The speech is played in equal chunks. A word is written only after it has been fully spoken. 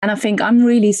And I think I'm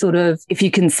really sort of, if you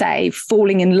can say,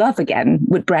 falling in love again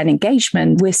with brand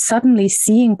engagement. We're suddenly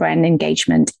seeing brand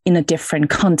engagement in a different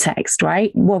context,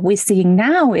 right? What we're seeing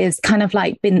now is kind of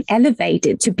like been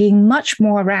elevated to being much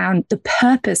more around the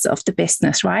purpose of the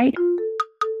business, right?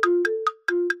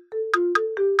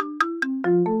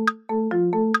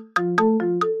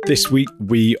 This week,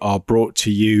 we are brought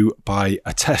to you by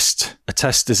Attest.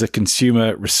 Attest is a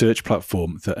consumer research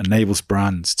platform that enables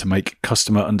brands to make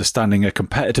customer understanding a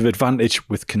competitive advantage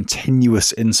with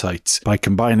continuous insights. By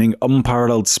combining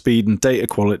unparalleled speed and data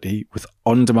quality with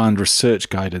on-demand research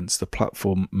guidance, the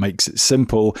platform makes it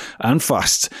simple and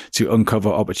fast to uncover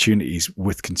opportunities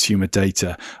with consumer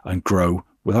data and grow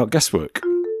without guesswork.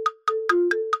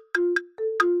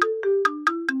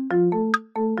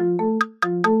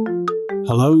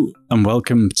 Hello and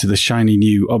welcome to the Shiny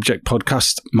New Object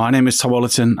podcast. My name is Tom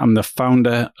Wallerton. I'm the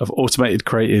founder of Automated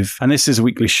Creative, and this is a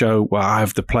weekly show where I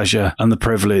have the pleasure and the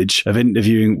privilege of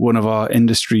interviewing one of our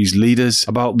industry's leaders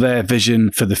about their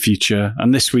vision for the future.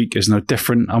 And this week is no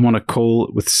different. I'm on a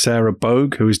call with Sarah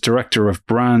Bogue, who is Director of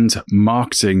Brand,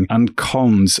 Marketing and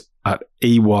Comms at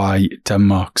EY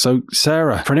Denmark. So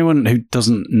Sarah, for anyone who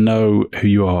doesn't know who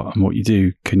you are and what you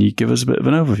do, can you give us a bit of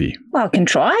an overview? Well, I can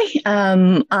try.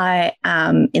 I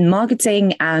am in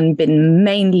marketing and been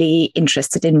mainly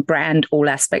interested in brand, all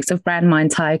aspects of brand my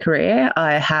entire career.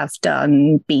 I have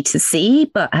done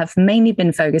B2C, but have mainly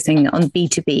been focusing on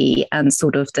B2B and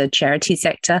sort of the charity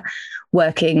sector,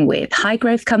 working with high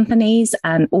growth companies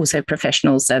and also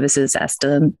professional services as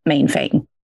the main thing.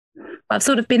 I've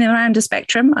sort of been around the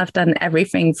spectrum. I've done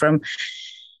everything from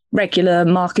regular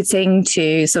marketing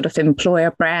to sort of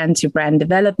employer brand to brand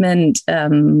development,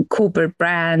 corporate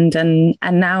brand. And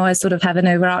now I sort of have an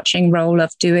overarching role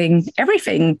of doing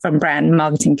everything from brand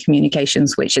marketing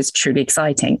communications, which is truly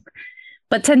exciting,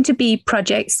 but tend to be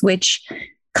projects which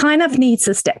kind of needs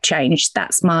a step change.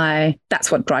 That's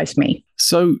what drives me.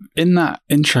 So in that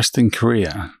interesting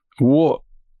career, what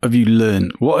have you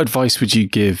learned? What advice would you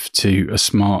give to a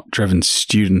smart, driven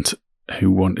student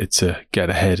who wanted to get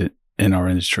ahead in our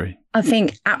industry? I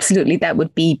think absolutely that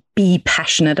would be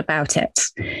passionate about it.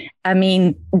 I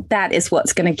mean, that is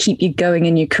what's going to keep you going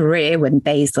in your career when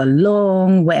days are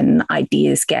long, when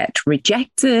ideas get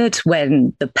rejected,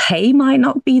 when the pay might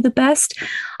not be the best.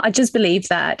 I just believe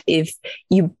that if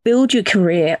you build your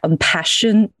career on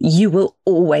passion, you will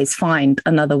always find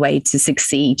another way to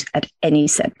succeed at any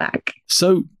setback.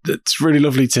 So it's really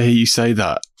lovely to hear you say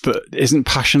that. But isn't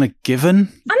passion a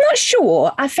given? I'm not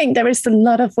sure. I think there is a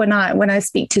lot of when I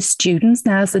speak to students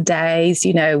nowadays,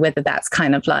 whether that's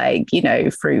kind of like,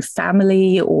 through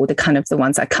family or the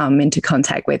ones I come into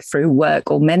contact with through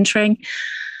work or mentoring.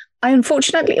 I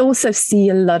unfortunately also see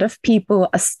a lot of people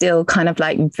are still kind of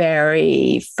like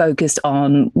very focused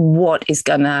on what is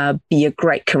going to be a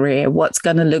great career, what's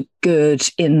going to look good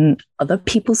in other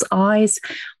people's eyes,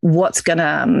 what's going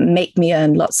to make me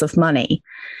earn lots of money.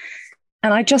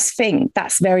 And I just think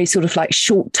that's very sort of like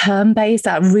short-term based.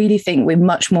 I really think we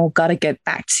much more got to get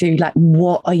back to like,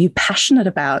 what are you passionate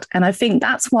about? And I think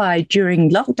that's why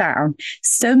during lockdown,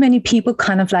 so many people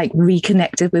kind of like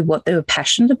reconnected with what they were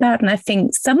passionate about. And I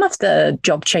think some of the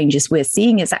job changes we're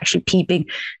seeing is actually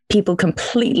people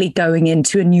completely going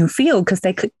into a new field because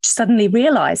they could suddenly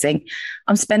realizing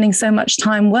I'm spending so much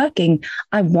time working.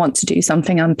 I want to do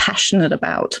something I'm passionate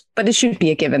about, but it should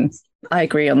be a given. I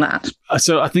agree on that.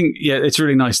 So I think, it's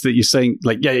really nice that you're saying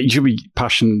you should be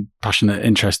passionate,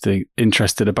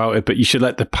 interested about it, but you should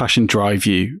let the passion drive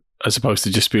you as opposed to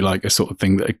just be like a sort of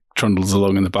thing that trundles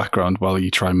along in the background while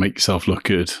you try and make yourself look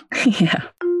good. Yeah.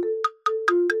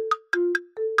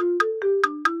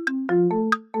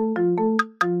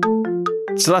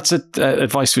 So that's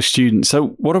advice for students. So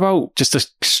what about just a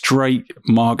straight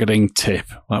marketing tip?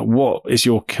 Like, what is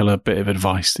your killer bit of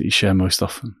advice that you share most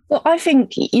often? Well, I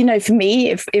think, for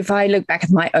me, if I look back at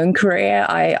my own career,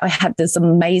 I had this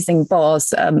amazing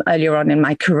boss earlier on in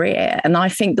my career. And I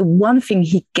think the one thing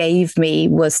he gave me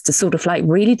was to sort of like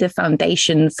really the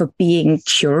foundation for being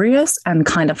curious and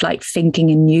kind of like thinking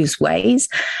in new ways.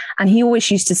 And he always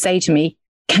used to say to me,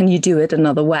 can you do it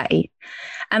another way?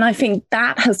 And I think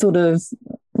that has sort of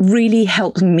really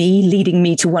helped me, leading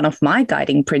me to one of my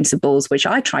guiding principles, which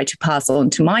I try to pass on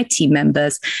to my team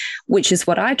members, which is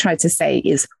what I try to say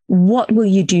is, what will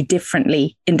you do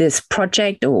differently in this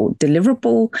project or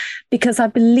deliverable? Because I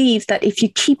believe that if you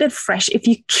keep it fresh, if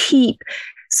you keep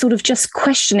sort of just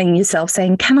questioning yourself,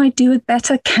 saying, can I do it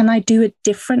better? Can I do it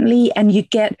differently? And you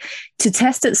get to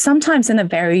test it sometimes in a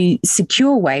very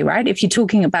secure way, right? If you're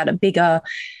talking about a bigger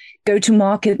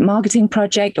go-to-market marketing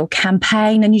project or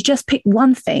campaign, and you just pick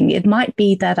one thing, it might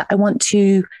be that I want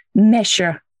to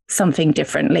measure something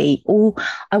differently, or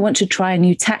I want to try a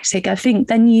new tactic, I think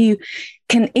then you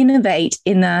can innovate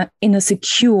in a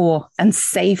secure and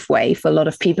safe way for a lot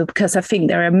of people, because I think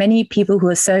there are many people who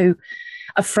are so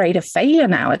afraid of failure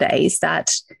nowadays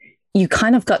that you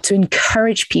kind of got to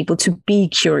encourage people to be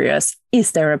curious.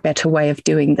 Is there a better way of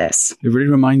doing this? It really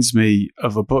reminds me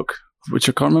of a book, which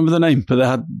I can't remember the name, but they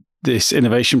had this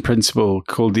innovation principle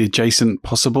called the adjacent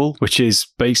possible, which is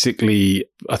basically,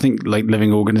 I think like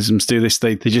living organisms do this,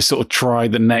 they just sort of try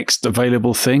the next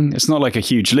available thing. It's not like a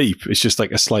huge leap. It's just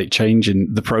like a slight change in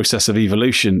the process of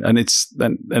evolution. And it's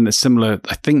similar,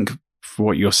 I think, for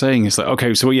what you're saying. It's like,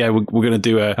 okay, so yeah, we're going to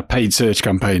do a paid search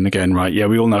campaign again, right? Yeah,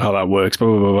 we all know how that works, blah,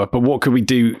 blah, blah, blah. But what could we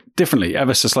do differently,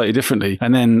 ever so slightly differently?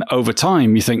 And then over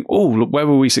time, you think, oh, look, where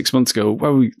were we 6 months ago?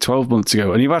 Where were we 12 months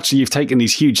ago? And you've taken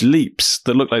these huge leaps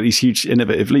that look like these huge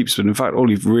innovative leaps. But in fact, all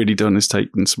you've really done is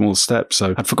taken small steps.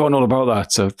 So I'd forgotten all about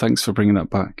that. So thanks for bringing that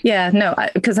back. Yeah, no,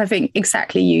 because I think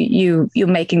exactly you're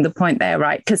making the point there,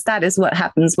 right? Because that is what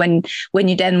happens when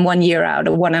you then 1 year out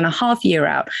or 1.5 year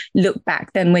out, look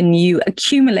back, then when you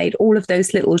accumulate all of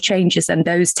those little changes and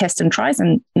those tests and tries,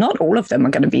 and not all of them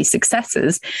are going to be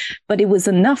successes, but it was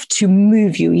enough to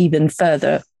move you even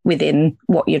further within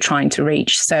what you're trying to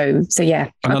reach. So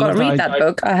yeah, I've got to read that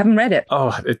book. I haven't read it.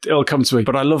 Oh, it'll come to me.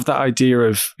 But I love that idea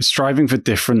of striving for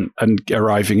different and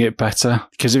arriving at better.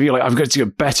 Because if you're like, I've got to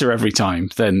get better every time,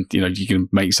 then, you can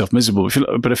make yourself miserable.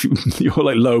 But if you're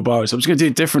like low bar, so I'm just going to do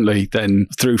it differently, then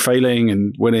through failing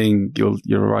and winning, you'll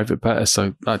arrive at better.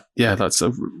 So that's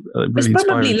a really There's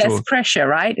probably less tool. pressure,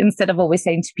 right? Instead of always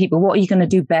saying to people, what are you going to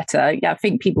do better? Yeah, I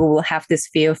think people will have this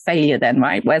fear of failure then,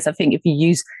 right? Whereas I think if you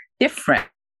use different,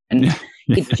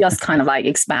 it just kind of like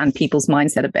expand people's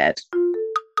mindset a bit.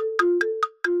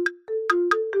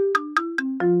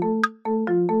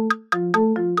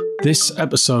 This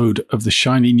episode of the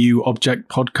Shiny New Object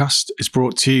podcast is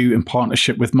brought to you in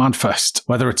partnership with MadFest.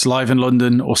 Whether it's live in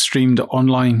London or streamed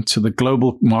online to the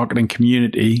global marketing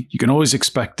community, you can always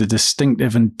expect a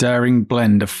distinctive and daring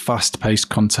blend of fast-paced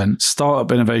content,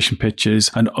 startup innovation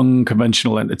pitches, and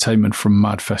unconventional entertainment from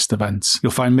MadFest events.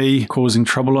 You'll find me causing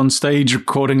trouble on stage,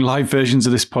 recording live versions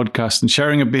of this podcast, and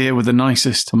sharing a beer with the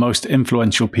nicest and most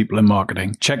influential people in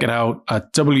marketing. Check it out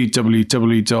at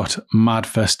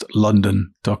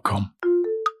www.madfestlondon.com.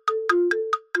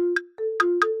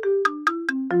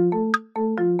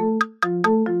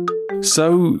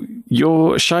 So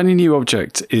your shiny new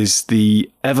object is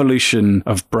the evolution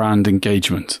of brand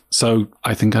engagement. So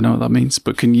I think I know what that means,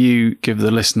 but can you give the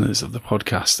listeners of the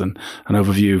podcast an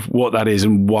overview of what that is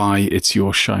and why it's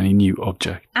your shiny new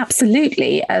object?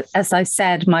 Absolutely. As I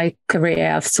said, my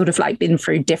career, I've sort of like been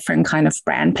through different kind of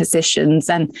brand positions.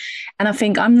 And I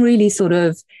think I'm really sort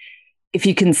of, if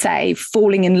you can say,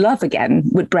 falling in love again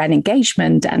with brand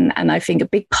engagement. And I think a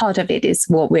big part of it is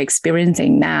what we're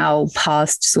experiencing now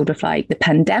past sort of like the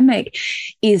pandemic,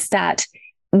 is that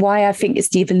why I think it's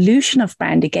the evolution of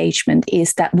brand engagement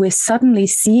is that we're suddenly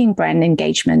seeing brand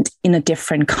engagement in a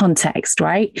different context,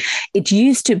 right? It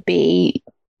used to be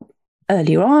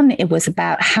earlier on, it was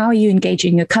about how are you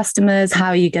engaging your customers? How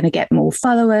are you going to get more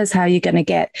followers? How are you going to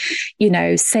get,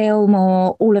 sell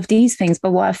more, all of these things.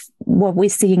 But what we're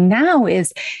seeing now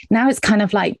is it's kind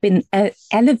of like been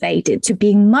elevated to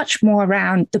being much more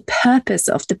around the purpose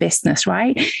of the business,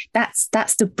 right?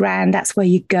 That's the brand. That's where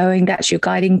you're going. That's your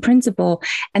guiding principle.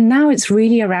 And now it's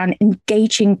really around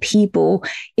engaging people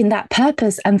in that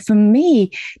purpose. And for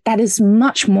me, that is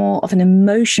much more of an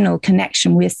emotional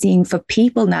connection we're seeing for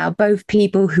people now, both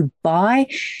people who buy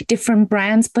different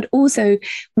brands, but also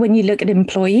when you look at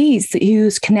employees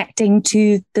who's connecting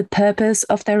to the purpose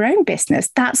of their own business,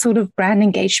 that sort of brand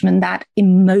engagement, that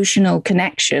emotional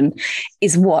connection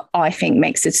is what I think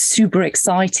makes it super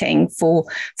exciting for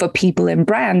people in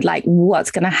brand. Like, what's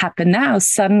going to happen now?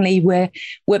 Suddenly we're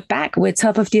back, we're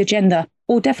top of the agenda,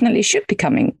 or definitely should be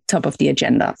coming top of the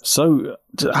agenda. So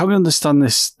how do we understand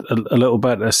this a little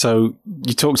better? So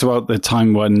you talked about the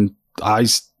time when I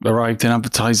arrived in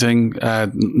advertising,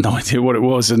 no idea what it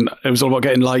was, and it was all about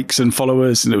getting likes and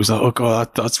followers, and it was like, oh god,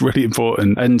 that's really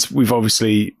important. And we've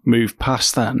obviously moved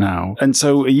past that now. And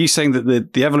so are you saying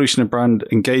that the evolution of brand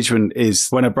engagement is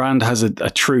when a brand has a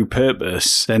true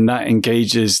purpose, then that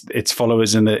engages its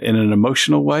followers in an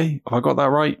emotional way? Have I got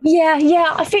that right?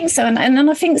 Yeah, I think so. And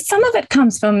I think some of it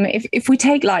comes from, if we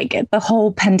take like the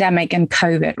whole pandemic and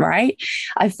COVID, right?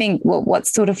 I think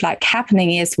what's sort of like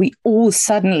happening is we all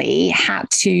suddenly had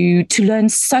to to learn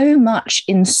so much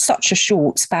in such a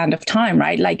short span of time,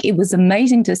 right? Like it was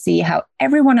amazing to see how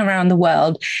everyone around the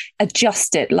world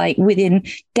adjusted. Like within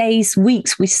days,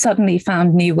 weeks, we suddenly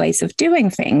found new ways of doing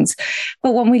things.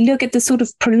 But when we look at the sort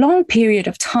of prolonged period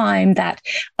of time that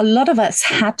a lot of us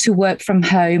had to work from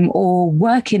home or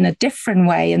work in a different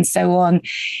way and so on,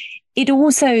 it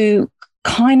also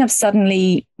kind of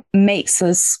suddenly makes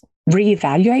us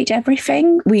reevaluate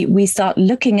everything. We start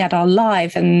looking at our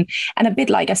life and a bit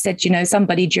like I said, you know,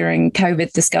 somebody during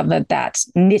COVID discovered that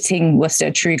knitting was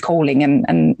their true calling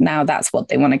and now that's what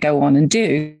they want to go on and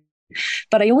do.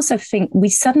 But I also think we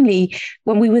suddenly,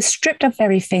 when we were stripped of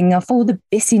everything, of all the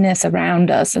busyness around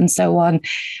us and so on,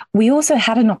 we also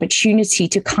had an opportunity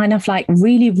to kind of like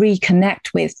really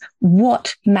reconnect with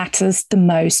what matters the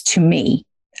most to me.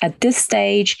 At this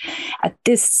stage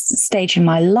in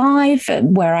my life,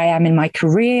 where I am in my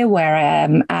career, where I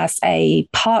am as a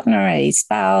partner, a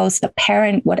spouse, a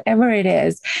parent, whatever it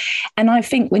is. And I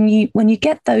think when you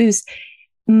get those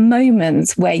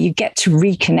moments where you get to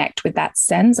reconnect with that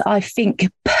sense, I think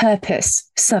purpose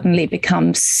suddenly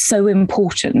becomes so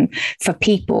important for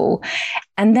people.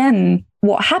 And then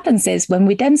what happens is when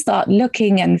we then start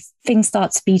looking and things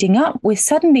start speeding up, we're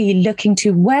suddenly looking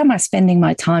to where am I spending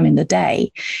my time in the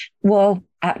day? Well,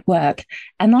 at work.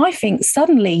 And I think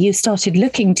suddenly you started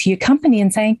looking to your company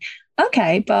and saying,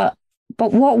 okay, but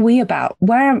what are we about?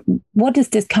 What is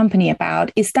this company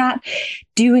about? Is that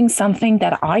doing something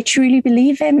that I truly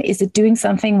believe in? Is it doing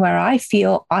something where I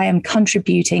feel I am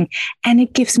contributing and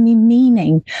it gives me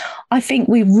meaning? I think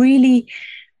we really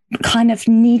kind of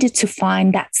needed to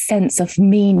find that sense of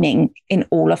meaning in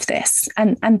all of this.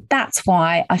 And that's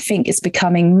why I think it's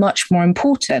becoming much more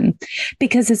important,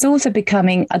 because it's also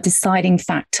becoming a deciding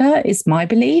factor, is my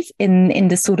belief, in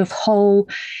the sort of whole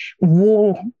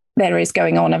war there is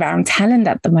going on around talent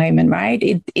at the moment,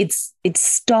 right? It's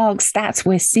stark stats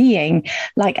we're seeing.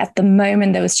 Like at the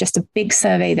moment, there was just a big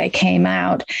survey that came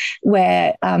out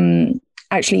where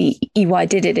actually EY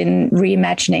did it in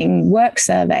Reimagining Work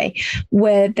survey,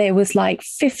 where there was like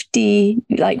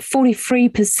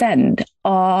 43%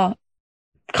 are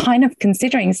kind of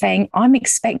considering saying, I'm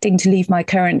expecting to leave my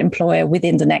current employer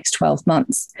within the next 12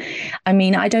 months. I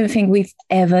mean, I don't think we've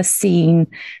ever seen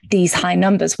these high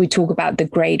numbers. We talk about the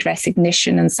Great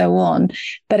Resignation and so on.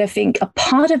 But I think a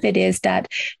part of it is that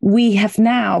we have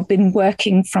now been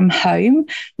working from home.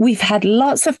 We've had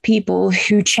lots of people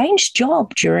who changed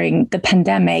job during the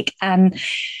pandemic. And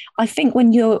I think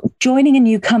when you're joining a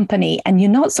new company and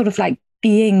you're not sort of like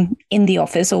being in the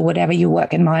office or whatever your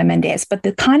work environment is, but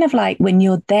the kind of like when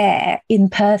you're there in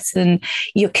person,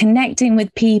 you're connecting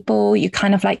with people, you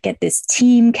kind of like get this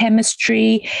team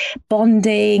chemistry,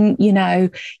 bonding, you know,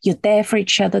 you're there for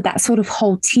each other, that sort of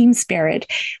whole team spirit.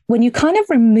 When you're kind of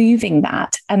removing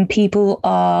that and people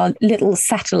are little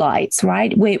satellites,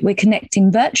 right? We're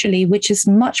connecting virtually, which is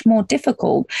much more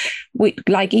difficult.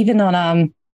 Like even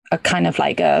on a kind of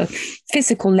like a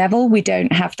physical level, we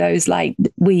don't have those, like,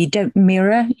 we don't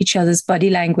mirror each other's body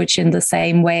language in the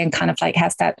same way and kind of like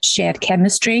has that shared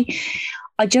chemistry.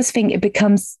 I just think it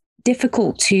becomes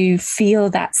difficult to feel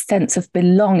that sense of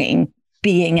belonging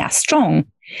being as strong.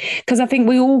 Because I think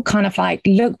we all kind of like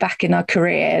look back in our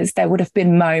careers, there would have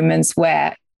been moments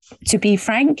where, to be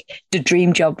frank, the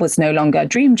dream job was no longer a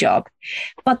dream job.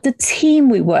 But the team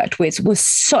we worked with was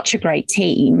such a great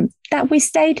team that we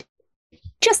stayed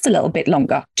just a little bit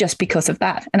longer just because of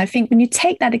that. And I think when you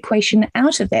take that equation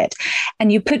out of it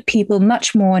and you put people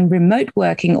much more in remote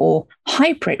working or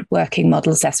hybrid working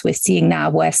models, as we're seeing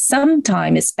now, where some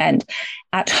time is spent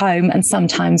at home and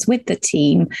sometimes with the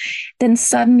team, then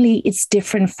suddenly it's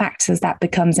different factors that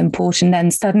becomes important.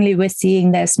 And suddenly we're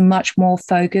seeing there's much more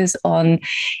focus on,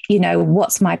 you know,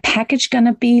 what's my package going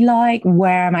to be like?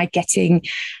 Where am I getting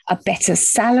a better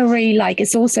salary? Like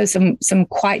it's also some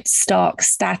quite stark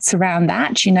stats around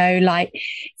that, you know, like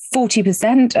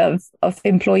 40% of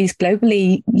employees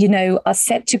globally, you know, are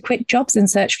set to quit jobs in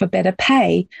search for better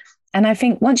pay. And I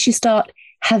think once you start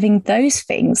having those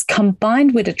things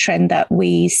combined with a trend that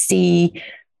we see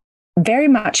very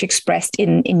much expressed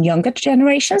in younger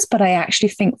generations, but I actually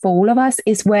think for all of us,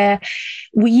 is where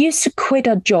we used to quit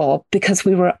a job because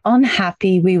we were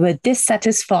unhappy, we were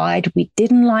dissatisfied, we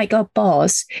didn't like our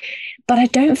boss. But I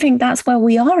don't think that's where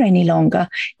we are any longer.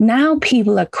 Now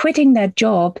people are quitting their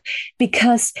job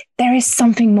because there is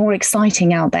something more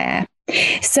exciting out there.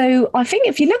 So I think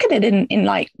if you look at it in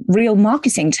like real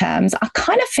marketing terms, I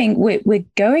kind of think we're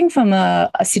going from a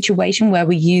situation where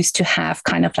we used to have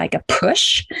kind of like a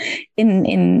push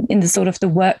in the sort of the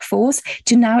workforce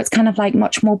to now it's kind of like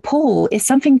much more pull. It's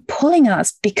something pulling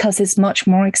us because it's much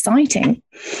more exciting.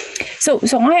 So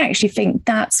I actually think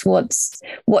that's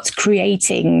what's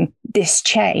creating this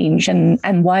change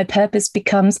and why purpose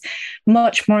becomes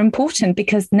much more important,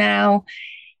 because now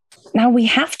we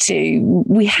have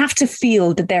to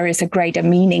feel that there is a greater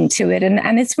meaning to it.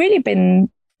 And it's really been,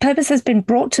 purpose has been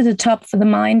brought to the top for the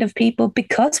mind of people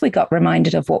because we got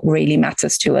reminded of what really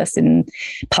matters to us in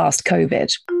past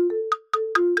COVID.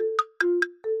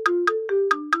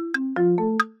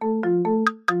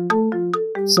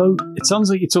 So it sounds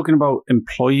like you're talking about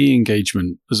employee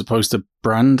engagement as opposed to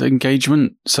brand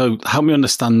engagement. So help me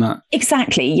understand that.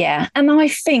 Exactly, yeah. And I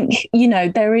think,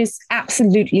 there is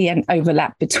absolutely an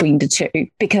overlap between the two,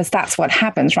 because that's what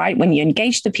happens, right? When you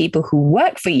engage the people who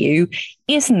work for you,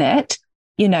 isn't it,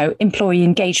 employee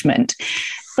engagement?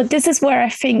 But this is where I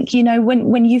think,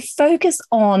 when you focus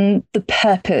on the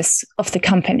purpose of the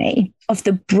company, of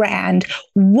the brand,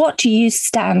 what do you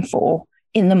stand for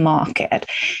in the market?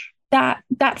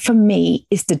 That for me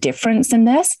is the difference in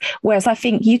this. Whereas I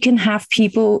think you can have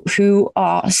people who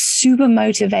are super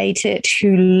motivated,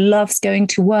 who loves going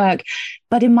to work,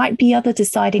 but it might be other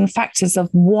deciding factors of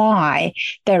why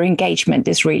their engagement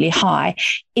is really high.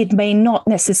 It may not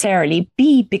necessarily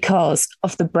be because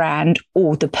of the brand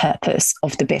or the purpose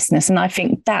of the business. And I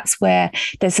think that's where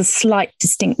there's a slight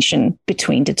distinction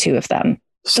between the two of them.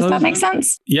 Does that make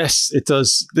sense? Yes, it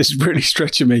does. This is really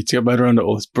stretching me to get better around it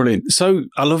all. It's brilliant. So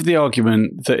I love the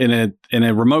argument that in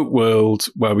a remote world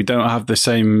where we don't have the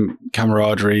same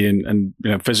camaraderie and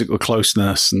physical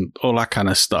closeness and all that kind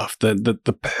of stuff, that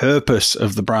the purpose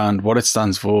of the brand, what it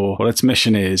stands for, what its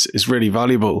mission is really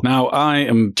valuable. Now, I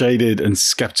am jaded and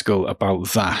skeptical about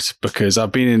that because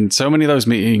I've been in so many of those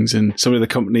meetings and so many of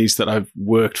the companies that I've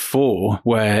worked for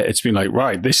where it's been like,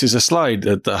 right, this is a slide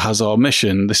that has our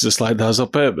mission. This is a slide that has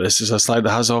our purpose. This is a slide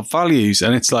that has our values.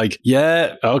 And it's like,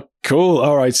 yeah, oh, cool.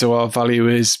 All right. So our value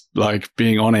is like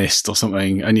being honest or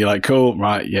something. And you're like, cool.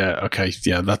 Right. Yeah. Okay.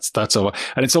 Yeah. That's all.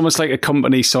 And it's almost like a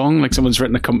company song. Like someone's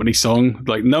written a company song.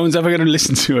 Like no one's ever going to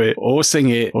listen to it or sing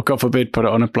it or God forbid, put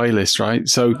it on a playlist. Right.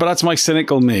 So, but that's my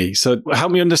cynical me. So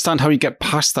help me understand how you get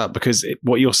past that, because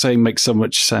what you're saying makes so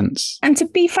much sense. And to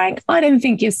be frank, I don't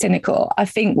think you're cynical. I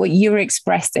think what you're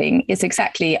expressing is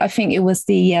exactly, I think it was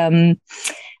the,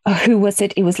 who was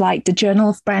it? It was like the Journal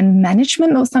of Brand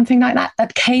Management or something like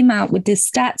that came out with this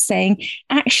stat saying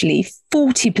actually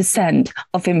 40%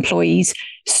 of employees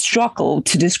struggle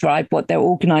to describe what their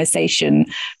organization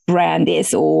brand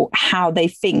is or how they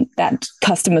think that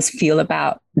customers feel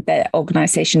about their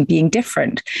organization being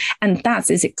different. And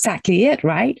that is exactly it,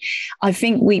 right? I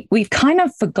think we've kind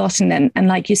of forgotten, and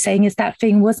like you're saying, is that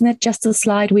thing, wasn't it just a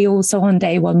slide we all saw on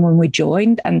day one when we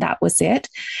joined and that was it?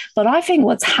 But I think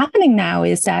what's happening now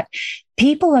is that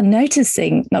people are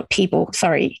noticing,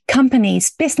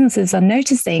 companies, businesses are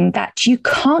noticing that you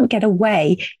can't get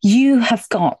away. You have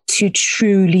got to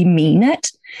truly mean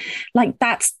it. Like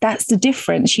that's the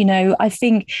difference. I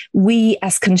think we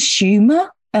as consumer,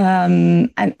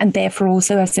 and therefore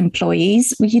also as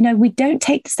employees, we don't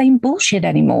take the same bullshit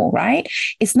anymore, right?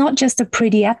 It's not just a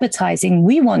pretty advertising.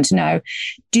 We want to know,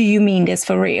 do you mean this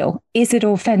for real? Is it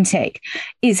authentic?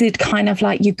 Is it kind of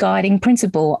like your guiding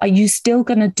principle? Are you still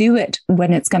going to do it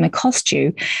when it's going to cost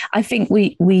you? I think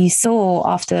we saw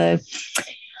after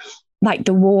like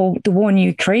the war in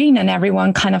Ukraine and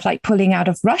everyone kind of like pulling out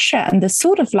of Russia and the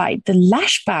sort of like the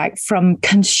lashback from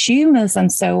consumers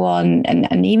and so on,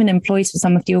 and even employees for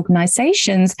some of the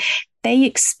organizations, they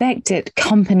expected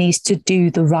companies to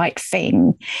do the right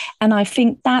thing. And I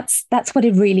think that's what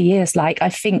it really is. Like, I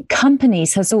think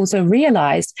companies has also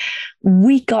realized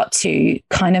we got to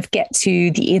kind of get to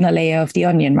the inner layer of the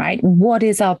onion, right? What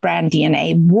is our brand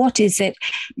DNA? What is it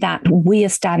that we are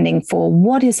standing for?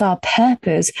 What is our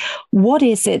purpose? What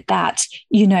is it that,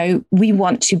 we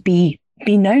want to be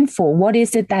known for? What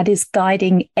is it that is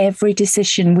guiding every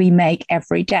decision we make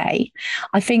every day?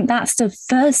 I think that's the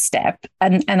first step.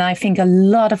 And I think a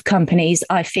lot of companies,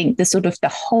 I think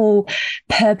the whole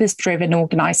purpose-driven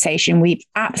organization, we've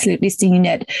absolutely seen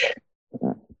it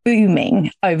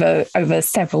booming over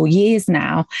several years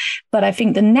now. But I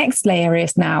think the next layer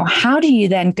is now, how do you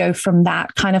then go from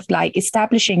that kind of like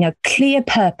establishing a clear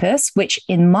purpose, which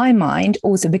in my mind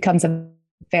also becomes a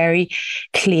very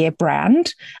clear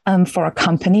brand for a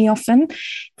company often,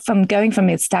 from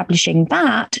establishing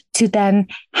that to then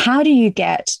how do you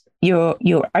get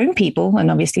your own people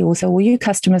and obviously also all your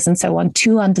customers and so on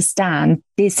to understand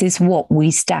this is what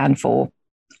we stand for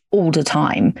all the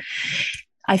time.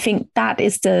 I think that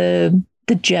is the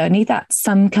journey that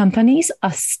some companies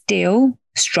are still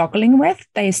struggling with.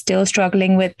 They're still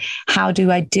struggling with, how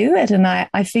do I do it? And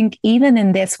I think even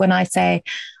in this, when I say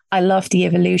I love the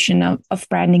evolution of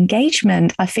brand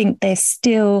engagement, I think there's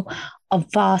still a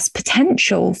vast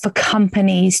potential for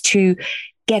companies to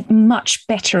get much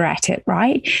better at it,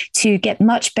 right? To get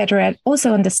much better at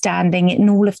also understanding in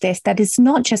all of this that it's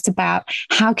not just about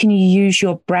how can you use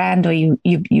your brand or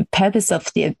your purpose of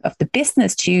the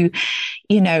business to,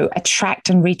 attract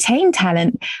and retain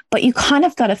talent, but you kind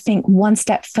of got to think one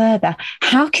step further.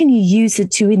 How can you use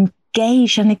it to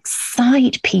engage and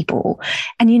excite people?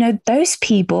 And those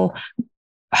people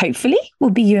hopefully will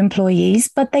be your employees,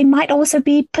 but they might also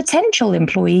be potential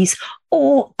employees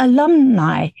or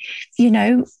alumni.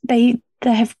 They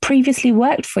have previously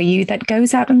worked for you that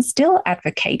goes out and still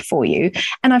advocate for you.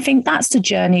 And I think that's the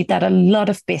journey that a lot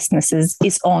of businesses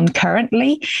is on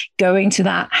currently, going to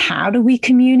that. How do we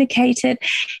communicate it?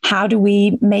 How do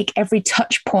we make every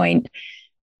touch point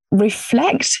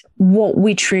reflect what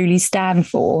we truly stand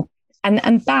for?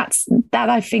 And that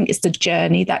I think is the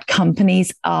journey that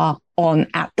companies are on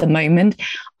at the moment.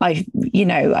 I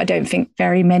don't think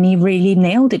very many really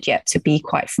nailed it yet, to be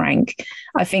quite frank.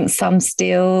 I think some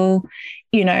still,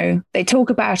 they talk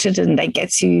about it and they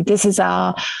get to, this is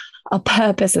our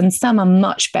purpose, and some are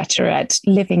much better at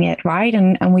living it, right?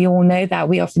 And we all know that.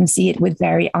 We often see it with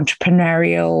very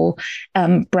entrepreneurial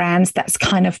brands that's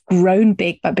kind of grown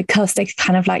big, but because they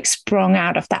kind of like sprung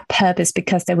out of that purpose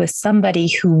because there was somebody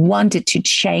who wanted to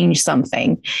change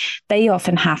something, they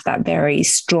often have that very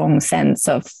strong sense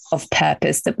of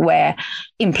purpose, that where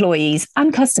employees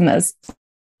and customers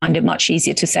find it much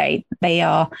easier to say they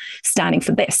are standing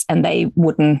for this and they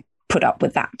wouldn't put up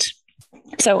with that.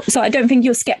 So I don't think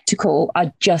you're skeptical.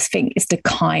 I just think it's the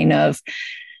kind of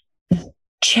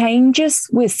changes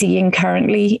we're seeing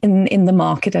currently in the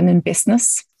market and in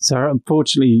business. Sarah,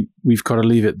 unfortunately, we've got to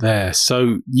leave it there.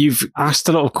 So you've asked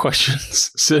a lot of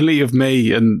questions, certainly of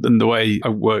me and the way I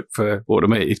work for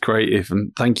Automated Creative,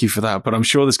 and thank you for that. But I'm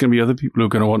sure there's going to be other people who are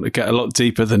going to want to get a lot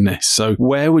deeper than this. So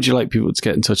where would you like people to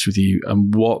get in touch with you,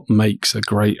 and what makes a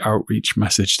great outreach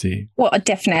message to you? Well,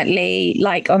 definitely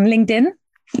like on LinkedIn.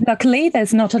 Luckily,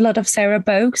 there's not a lot of Sarah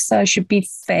Bogue, so it should be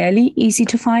fairly easy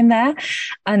to find there.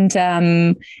 And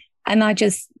I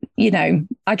just, I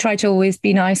try to always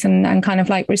be nice and kind of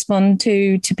like respond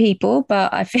to people.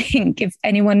 But I think if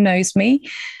anyone knows me,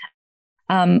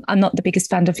 I'm not the biggest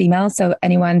fan of emails. So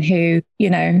anyone who,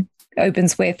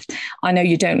 opens with, I know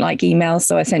you don't like emails,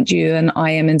 so I sent you an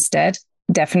IM instead.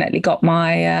 Definitely got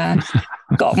my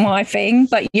thing.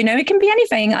 But, it can be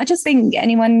anything. I just think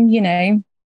anyone,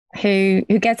 who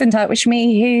gets in touch with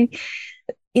me, who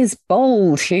is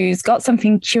bold, who's got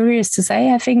something curious to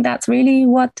say, I think that's really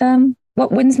what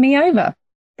wins me over.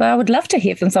 But I would love to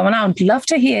hear from someone. I would love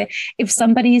to hear if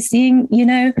somebody is seeing,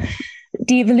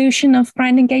 the evolution of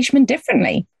brand engagement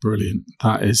differently. Brilliant.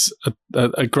 That is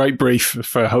a great brief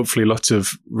for hopefully lots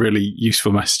of really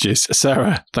useful messages.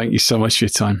 Sarah, thank you so much for your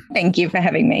time. Thank you for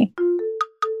having me.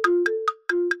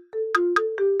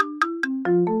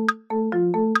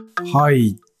 Hi.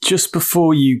 Just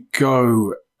before you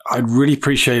go, I'd really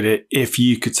appreciate it if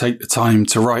you could take the time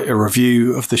to write a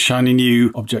review of the shiny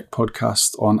new Object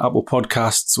podcast on Apple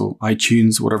Podcasts or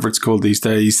iTunes, whatever it's called these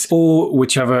days, or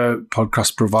whichever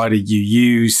podcast provider you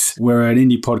use. We're an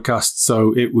indie podcast,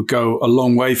 so it would go a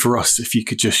long way for us if you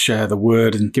could just share the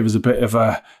word and give us a bit of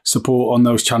a support on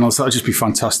those channels. That would just be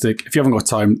fantastic. If you haven't got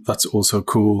time, that's also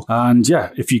cool. And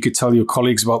yeah, if you could tell your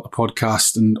colleagues about the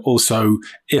podcast, and also,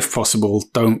 if possible,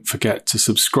 don't forget to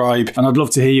subscribe. And I'd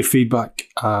love to hear your feedback.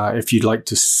 If you'd like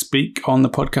to speak on the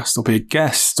podcast or be a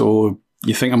guest, or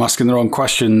you think I'm asking the wrong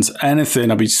questions, anything,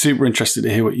 I'd be super interested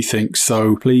to hear what you think.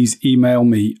 So please email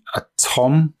me at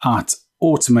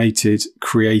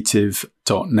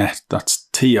tom@automatedcreative.net. That's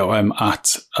TOM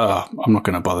at, I'm not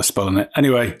going to bother spelling it.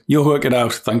 Anyway, you'll work it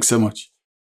out. Thanks so much.